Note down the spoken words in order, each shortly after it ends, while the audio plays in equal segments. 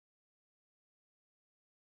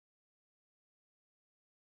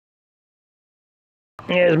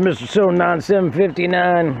Yeah, it's Mr. So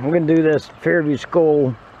 9759. We're gonna do this Fairview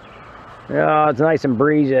School. It's nice and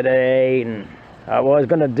breezy today, and I was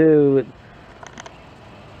gonna go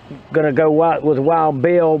with Wild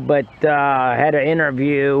Bill, but I had an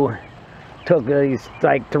interview. Took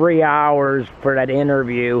like 3 hours for that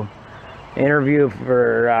interview. Interview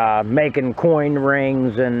for making coin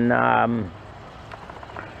rings and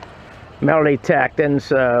metal detecting.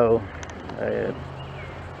 So.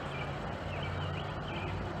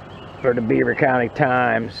 For the Beaver County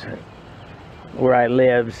Times, where I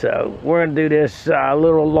live. So we're gonna do this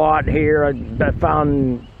little lot here. I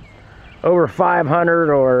found over 500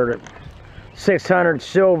 or 600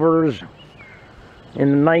 silvers in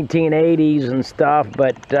the 1980s and stuff,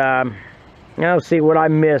 but I'll see what I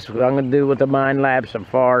missed. What I'm gonna do with the Minelab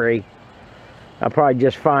Safari. I'll probably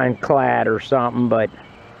just find clad or something, but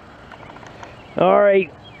all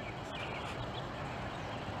right.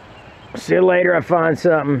 See you later. I find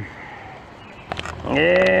something.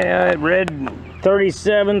 Yeah, I read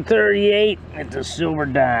 37.38. It's a silver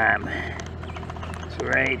dime. It's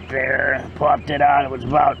right there. Popped it out. It was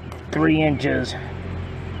about 3 inches.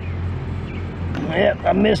 Yep,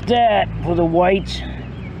 I missed that for the whites.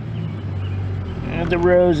 And the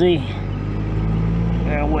rosy. I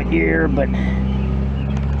don't know what year, but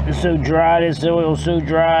it's so dry. This oil's so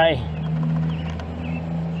dry.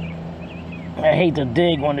 I hate to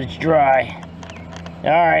dig when it's dry.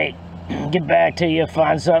 Alright, get back to you,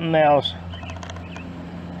 find something else.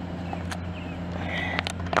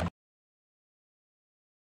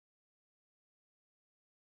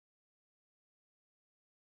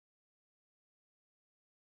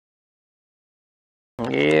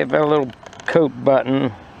 Yeah, got a little coat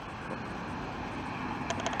button.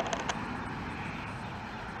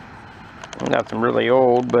 Nothing really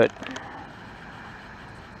old, but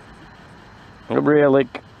a relic.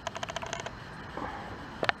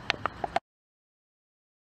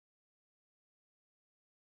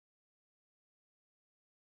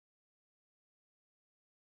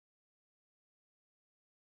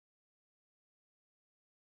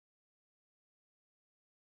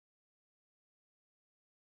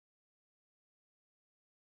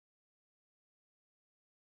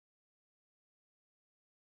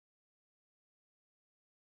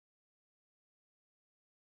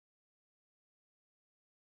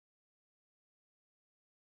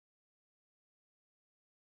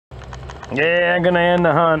 Yeah, I'm gonna end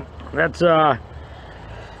the hunt. That's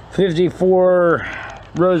 54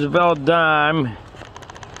 Roosevelt dime,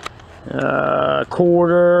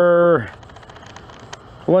 quarter,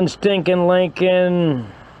 1 stinking Lincoln,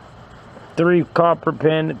 2 copper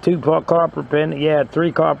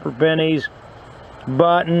pennies,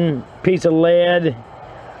 button, piece of lead,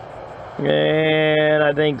 and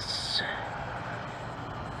I think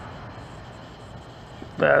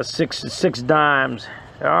six dimes.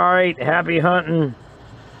 Alright, happy hunting.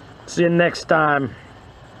 See you next time.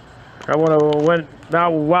 I went out with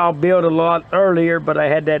Wild Bill a lot earlier, but I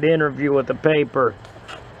had that interview with the paper.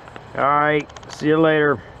 Alright, see you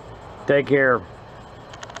later. Take care.